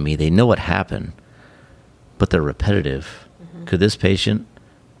talking to me, they know what happened, but they're repetitive. Mm-hmm. Could this patient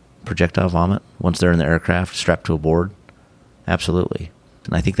projectile vomit once they're in the aircraft strapped to a board? Absolutely.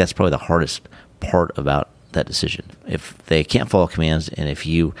 And I think that's probably the hardest part about that decision. If they can't follow commands, and if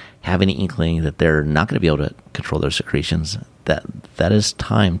you have any inkling that they're not going to be able to control their secretions, that is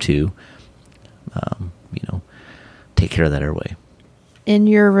time to, take care of that airway. In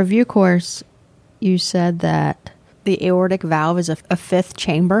your review course, you said that the aortic valve is a 5th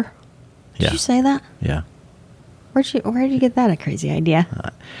chamber. Did you say that? Yeah. Where did you get that a crazy idea?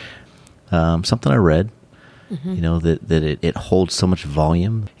 Something I read. Mm-hmm. That it holds so much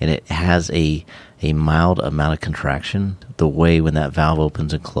volume, and it has a mild amount of contraction. The way when that valve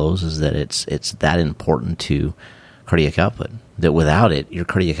opens and closes, that it's that important to cardiac output, that without it, your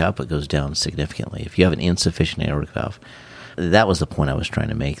cardiac output goes down significantly. If you have an insufficient aortic valve, that was the point I was trying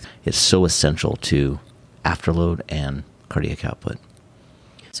to make. It's so essential to afterload and cardiac output.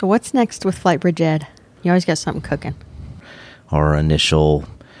 So what's next with FlightBridgeEd? You always got something cooking. Our initial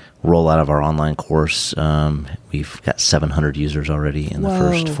rollout of our online course, we've got 700 users already in the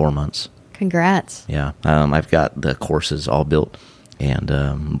first 4 months. Congrats. Yeah. I've got the courses all built,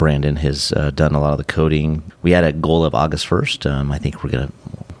 and Brandon has done a lot of the coding. We had a goal of August 1st. I think we're going to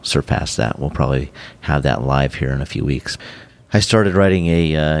surpass that. We'll probably have that live here in a few weeks. I started writing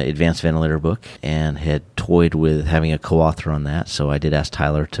a advanced ventilator book and had toyed with having a co-author on that. So I did ask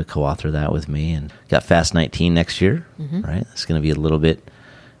Tyler to co-author that with me, and got Fast 19 next year. Mm-hmm. Right? It's going to be a little bit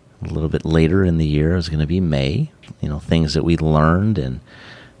later in the year. It's going to be May. Things that we learned and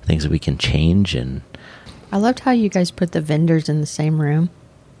things that we can change. And I loved how you guys put the vendors in the same room.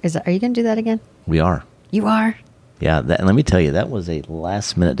 Are you going to do that again? We are. You are? Yeah. And let me tell you, that was a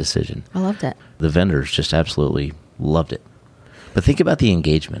last-minute decision. I loved it. The vendors just absolutely loved it. But think about the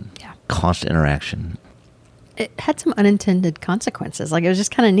engagement. Yeah. Constant interaction. It had some unintended consequences. Like, it was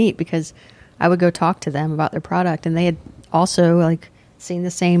just kind of neat because I would go talk to them about their product, and they had also seen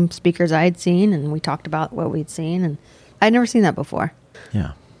the same speakers I had seen, and we talked about what we'd seen, and I'd never seen that before.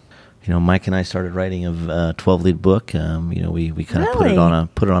 Yeah. Mike and I started writing a 12-lead book. We kind of Really?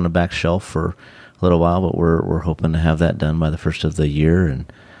 put it on a back shelf for a little while, but we're hoping to have that done by the first of the year, and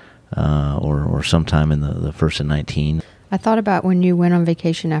or sometime in the first of 19. I thought about when you went on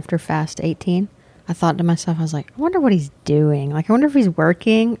vacation after Fast 18. I thought to myself, I was like, I wonder what he's doing. I wonder if he's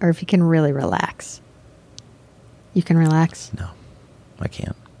working or if he can really relax. You can relax? No, I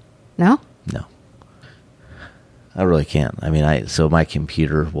can't. No? No, I really can't. So my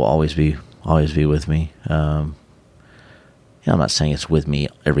computer will always be with me. I'm not saying it's with me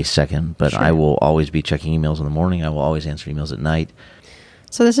every second, but Sure. I will always be checking emails in the morning. I will always answer emails at night.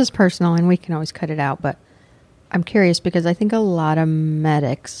 So this is personal, and we can always cut it out, but I'm curious because I think a lot of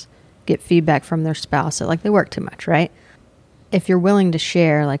medics get feedback from their spouse that, like, they work too much, right? If you're willing to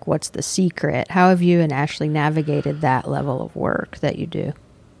share, like, what's the secret? How have you and Ashley navigated that level of work that you do?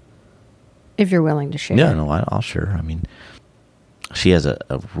 If you're willing to share. Yeah, no, I'll share. I mean, she has a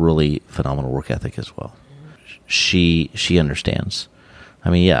really phenomenal work ethic as well. She understands. I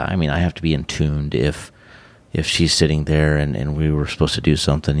mean, I have to be in tuned if she's sitting there and we were supposed to do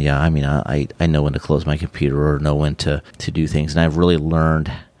something. Yeah, I mean, I know when to close my computer or know when to do things. And I've really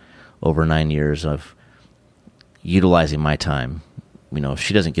learned over 9 years of utilizing my time. You know, if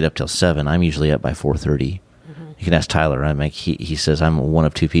she doesn't get up till 7, I'm usually up by 4:30. You can ask Tyler. He says I'm one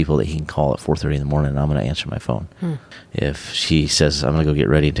of 2 people that he can call at 4:30 in the morning, and I'm going to answer my phone. If she says I'm going to go get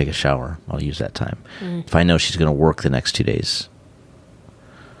ready and take a shower, I'll use that time. If I know she's going to work the next 2 days,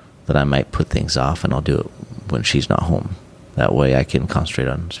 then I might put things off, and I'll do it when she's not home. That way I can concentrate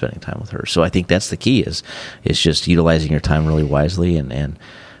on spending time with her. So I think that's the key is just utilizing your time really wisely and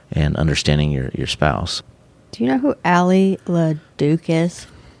understanding your spouse. Do you know who Allie LaDuke is?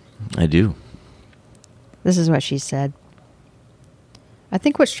 I do. This is what she said. I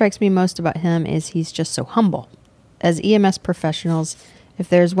think what strikes me most about him is he's just so humble. As EMS professionals, if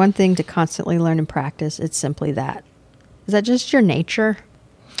there's one thing to constantly learn and practice, it's simply that. Is that just your nature?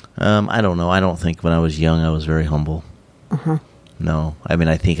 I don't know. I don't think when I was young I was very humble. No. I mean,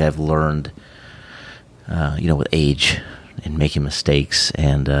 I think I've learned, with age and making mistakes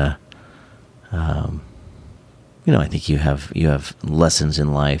and, I think you have lessons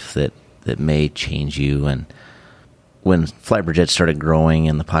in life that may change you. And when FlightBridgeEd started growing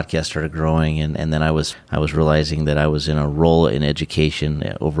and the podcast started growing, and then I was realizing that I was in a role in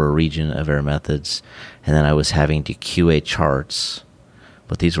education over a region of air methods, and then I was having to QA charts,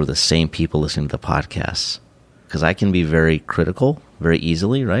 but these were the same people listening to the podcasts. Because I can be very critical very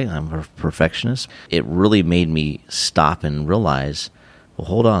easily, right? I'm a perfectionist. It really made me stop and realize, well,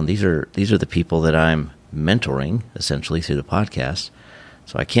 hold on, these are the people that I'm mentoring essentially through the podcast.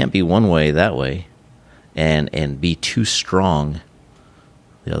 So I can't be one way that way and be too strong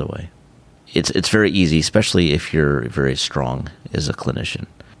the other way. It's very easy, especially if you're very strong as a clinician,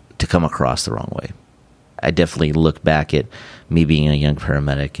 to come across the wrong way. I definitely look back at me being a young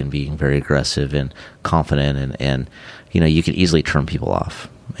paramedic and being very aggressive and confident and you can easily turn people off.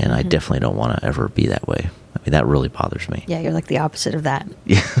 And I definitely don't want to ever be that way. I mean, that really bothers me. Yeah, you're like the opposite of that.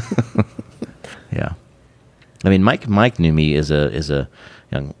 Yeah. Yeah. I mean, Mike knew me as a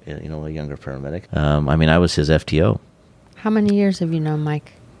young, a younger paramedic. I was his FTO. How many years have you known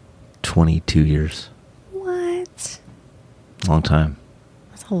Mike? 22 years. What? Long time.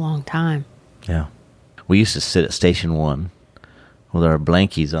 That's a long time. Yeah. We used to sit at Station 1 with our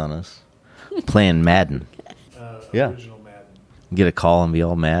blankies on us, playing Madden. Yeah. Original Madden. Get a call and be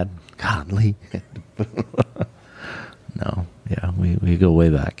all mad. God, Lee. No. Yeah, we go way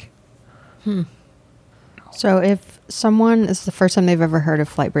back. So if someone is the first time they've ever heard of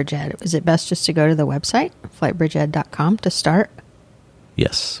FlightBridgeEd, is it best just to go to the website, FlightBridgeEd.com, to start?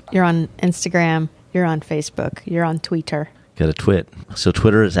 Yes. You're on Instagram, you're on Facebook, you're on Twitter. Got a twit. So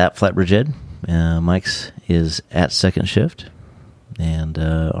Twitter is at FlightBridgeEd. Mike's is at Second Shift. And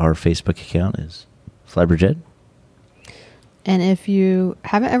our Facebook account is FlightBridgeEd. And if you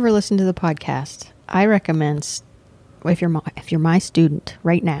haven't ever listened to the podcast, I recommend, if you're my student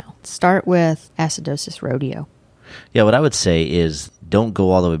right now, start with Acidosis Rodeo. Yeah, what I would say is don't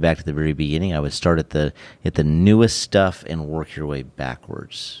go all the way back to the very beginning. I would start at the newest stuff and work your way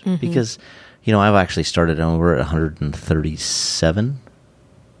backwards. Because, I've actually started over at 137.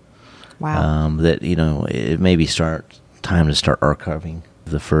 Wow. It may be time to start archiving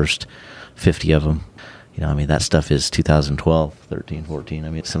the first 50 of them. That stuff is 2012, 13,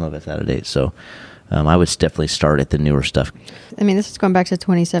 14. Some of it's out of date. So I would definitely start at the newer stuff. This is going back to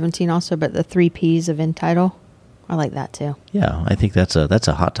 2017 also, but the 3 Ps of in-title, I like that too. Yeah, I think that's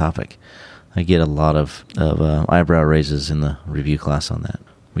a hot topic. I get a lot of eyebrow raises in the review class on that.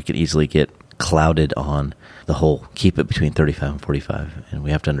 We could easily get clouded on the whole keep it between 35 and 45, and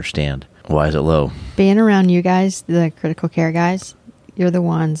we have to understand why is it low. Being around you guys, the critical care guys, you're the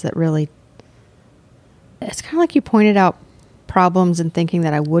ones that really, it's kind of like you pointed out problems and thinking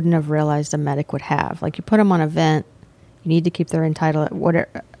that I wouldn't have realized a medic would have. Like you put them on a vent, you need to keep their entitled.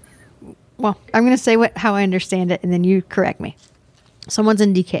 Well, I'm going to say how I understand it, and then you correct me. Someone's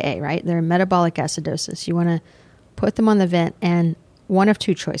in DKA, right? They're in metabolic acidosis. You want to put them on the vent, and one of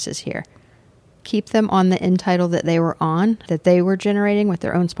 2 choices here. Keep them on the entitle that they were on, that they were generating with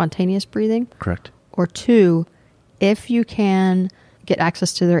their own spontaneous breathing. Correct. Or 2, if you can get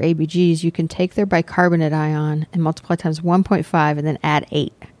access to their ABGs, you can take their bicarbonate ion and multiply times 1.5 and then add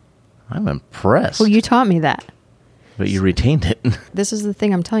 8. I'm impressed. Well, you taught me that. But you retained it. This is the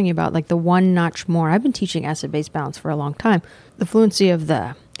thing I'm telling you about, like the one notch more. I've been teaching acid-base balance for a long time. The fluency of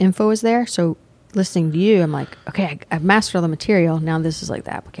the info is there. So listening to you, I'm like, okay, I've mastered all the material. Now this is like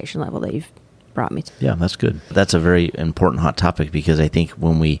the application level that you've brought me to. Yeah, that's good. That's a very important hot topic, because I think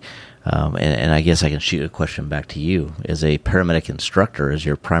when we, and I guess I can shoot a question back to you, as a paramedic instructor, as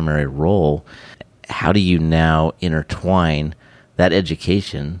your primary role, how do you now intertwine that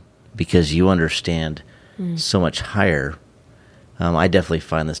education, because you understand so much higher? I definitely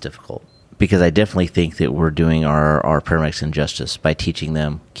find this difficult, because I definitely think that we're doing our paramedics injustice by teaching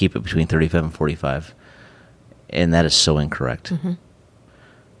them keep it between 35 and 45, and that is so incorrect.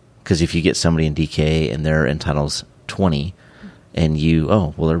 Because if you get somebody in DK and their end title's 20, and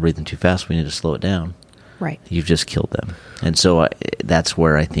they're breathing too fast, we need to slow it down. Right. You've just killed them. And so that's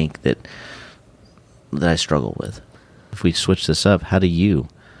where I think that I struggle with. If we switch this up, how do you?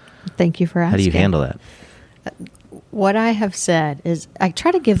 Thank you for asking. How do you handle that? What I have said is I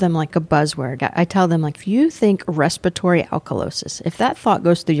try to give them like a buzzword. I tell them, like, if you think respiratory alkalosis, if that thought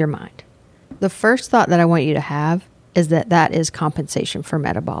goes through your mind, the first thought that I want you to have is that is compensation for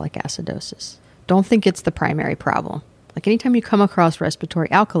metabolic acidosis. Don't think it's the primary problem. Like, anytime you come across respiratory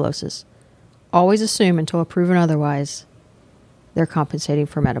alkalosis, always assume until proven otherwise, they're compensating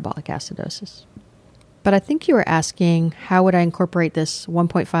for metabolic acidosis. But I think you were asking, how would I incorporate this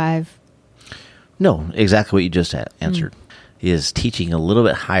 1.5? No, exactly what you just answered, is teaching a little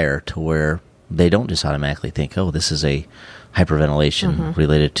bit higher to where they don't just automatically think, oh, this is a hyperventilation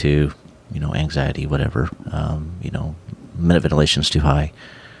related to, anxiety, whatever, minute ventilation is too high.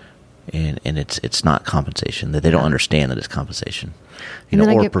 And it's not compensation, that they don't understand that it's compensation, or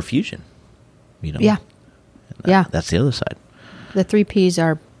perfusion, Yeah. That's the other side. The 3 Ps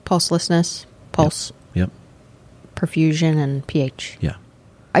are pulselessness, pulse, Yep. perfusion, and pH. Yeah.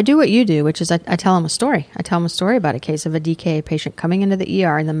 I do what you do, which is I tell them a story. I tell them a story about a case of a DK patient coming into the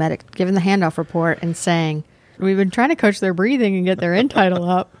ER and the medic giving the handoff report and saying, we've been trying to coach their breathing and get their end tidal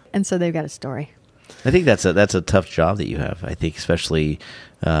up. And so they've got a story. I think that's a tough job that you have. I think especially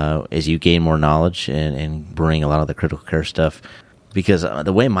as you gain more knowledge and bring a lot of the critical care stuff, because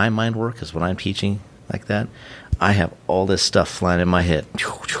the way my mind works is when I'm teaching like that, I have all this stuff flying in my head,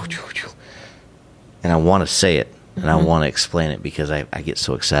 and I want to say it, and I want to explain it because I get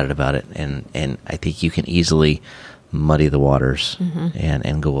so excited about it, and I think you can easily muddy the waters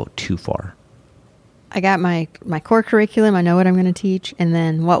and go too far. I got my core curriculum. I know what I'm going to teach. And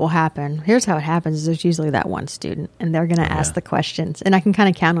then what will happen? Here's how it happens is there's usually that one student, and they're going to ask the questions. And I can kind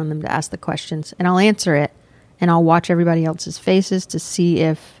of count on them to ask the questions. And I'll answer it, and I'll watch everybody else's faces to see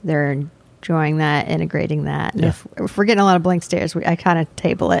if they're enjoying that, integrating that. And if we're getting a lot of blank stares, I kind of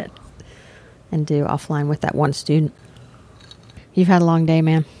table it and do offline with that one student. You've had a long day,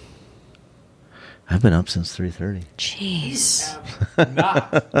 man. I've been up since 3:30. Jeez.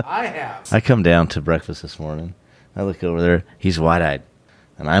 I have. I come down to breakfast this morning. I look over there. He's wide-eyed.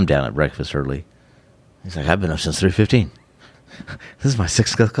 And I'm down at breakfast early. He's like, I've been up since 3:15. This is my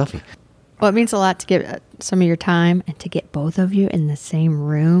 6th cup of coffee. Well, it means a lot to get some of your time and to get both of you in the same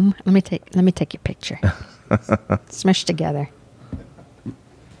room. Let me take your picture. Smush together.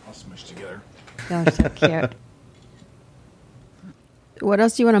 I'll smush together. Y'all are so cute. What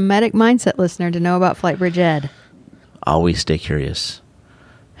else do you want a medic mindset listener to know about FlightBridgeEd? Always stay curious.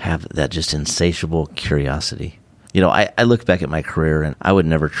 Have that just insatiable curiosity. I look back at my career, and I would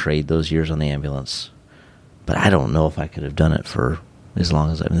never trade those years on the ambulance. But I don't know if I could have done it for as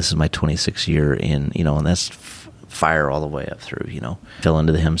long as this is my 26th year in, and that's fire all the way up through, Fell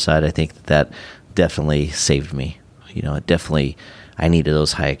into the HIM side. I think that definitely saved me. I needed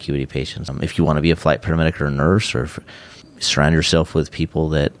those high acuity patients. If you want to be a flight paramedic or a nurse, or surround yourself with people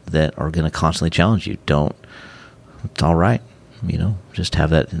that are going to constantly challenge you. It's all right. Just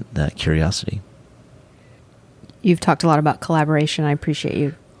have that curiosity. You've talked a lot about collaboration. I appreciate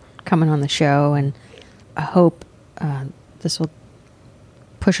you coming on the show, and I hope this will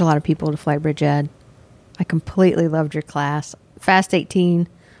push a lot of people to FlightBridgeEd. I completely loved your class. Fast 18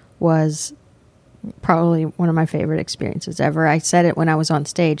 was probably one of my favorite experiences ever. I said it when I was on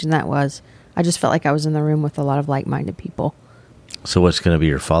stage, and that was, I just felt like I was in the room with a lot of like-minded people. So what's going to be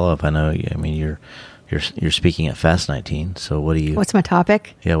your follow-up? I know, you're speaking at Fast 19. So what's my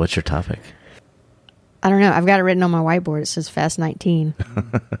topic? Yeah, what's your topic? I don't know. I've got it written on my whiteboard. It says Fast 19.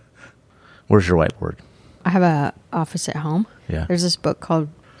 Where's your whiteboard? I have a office at home. Yeah. There's this book called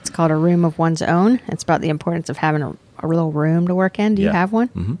A Room of One's Own. It's about the importance of having a little room to work in. Do you have one?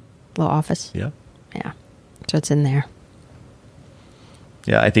 Mm-hmm. Little office? Yeah. Yeah. So it's in there.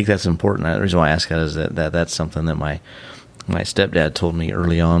 Yeah, I think that's important. The reason why I ask that is that's something that my stepdad told me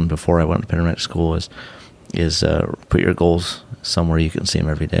early on before I went to paramedic school is put your goals somewhere you can see them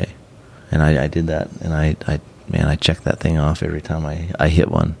every day. And I did that, and I checked that thing off every time I hit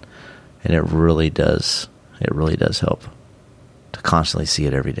one, and it really does help to constantly see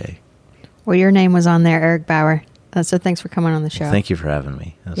it every day. Well, your name was on there, Eric Bauer. So thanks for coming on the show. Well, thank you for having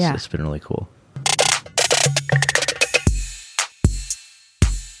me. It's been really cool.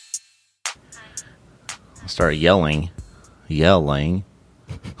 I started yelling. Jenny.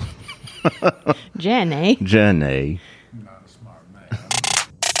 Not a smart man.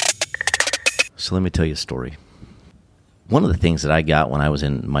 So let me tell you a story. One of the things that I got when I was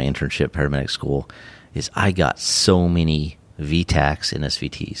in my internship paramedic school is I got so many VTACs and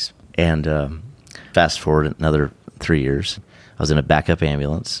SVTs. And fast forward another 3 years, I was in a backup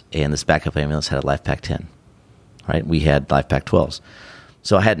ambulance, and this backup ambulance had a Life Pack 10. Right? We had Life Pack 12s.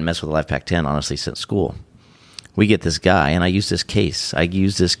 So I hadn't messed with a Life Pack 10, honestly, since school. We get this guy, and I used this case.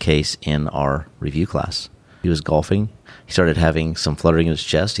 In our review class. He was golfing. He started having some fluttering in his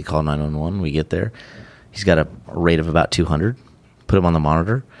chest. He called 911. We get there. He's got a rate of about 200. Put him on the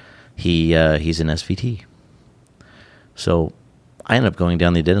monitor. He's an SVT. So I ended up going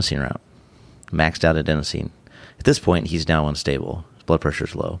down the adenosine route. Maxed out adenosine. At this point, he's now unstable. His blood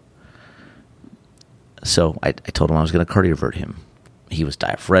pressure's low. So I told him I was going to cardiovert him. He was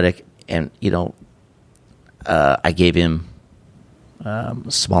diaphoretic, and, I gave him a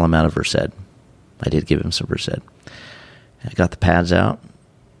small amount of Versed. I did give him some Versed. I got the pads out,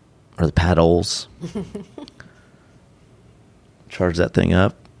 or the paddles, charged that thing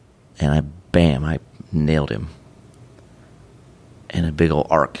up, and I nailed him. And a big old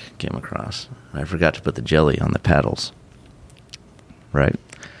arc came across. I forgot to put the jelly on the paddles. Right?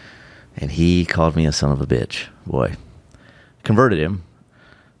 And he called me a son of a bitch. Boy. Converted him.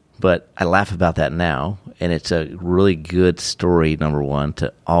 But I laugh about that now, and it's a really good story, number one,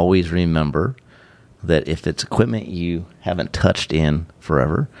 to always remember that if it's equipment you haven't touched in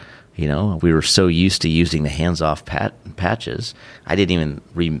forever, we were so used to using the hands-off patches, I didn't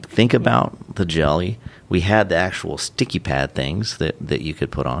even think about the jelly. We had the actual sticky pad things that you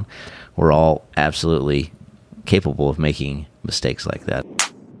could put on. We're all absolutely capable of making mistakes like that.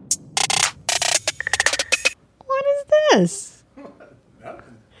 What is this?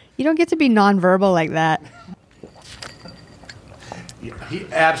 You don't get to be nonverbal like that. Yeah, he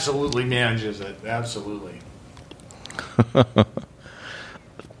absolutely manages it. Absolutely.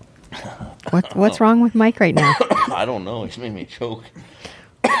 What's wrong with Mike right now? I don't know. He's made me choke.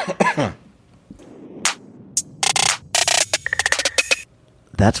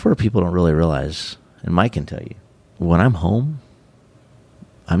 That's where people don't really realize, and Mike can tell you, when I'm home,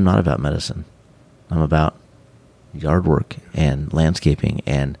 I'm not about medicine. I'm about yard work and landscaping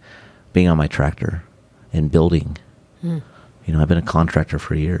and being on my tractor and building. I've been a contractor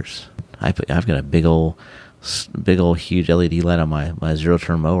for years. I've got a big old huge LED light on my zero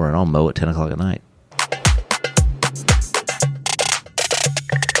turn mower, and I'll mow at 10 o'clock at night.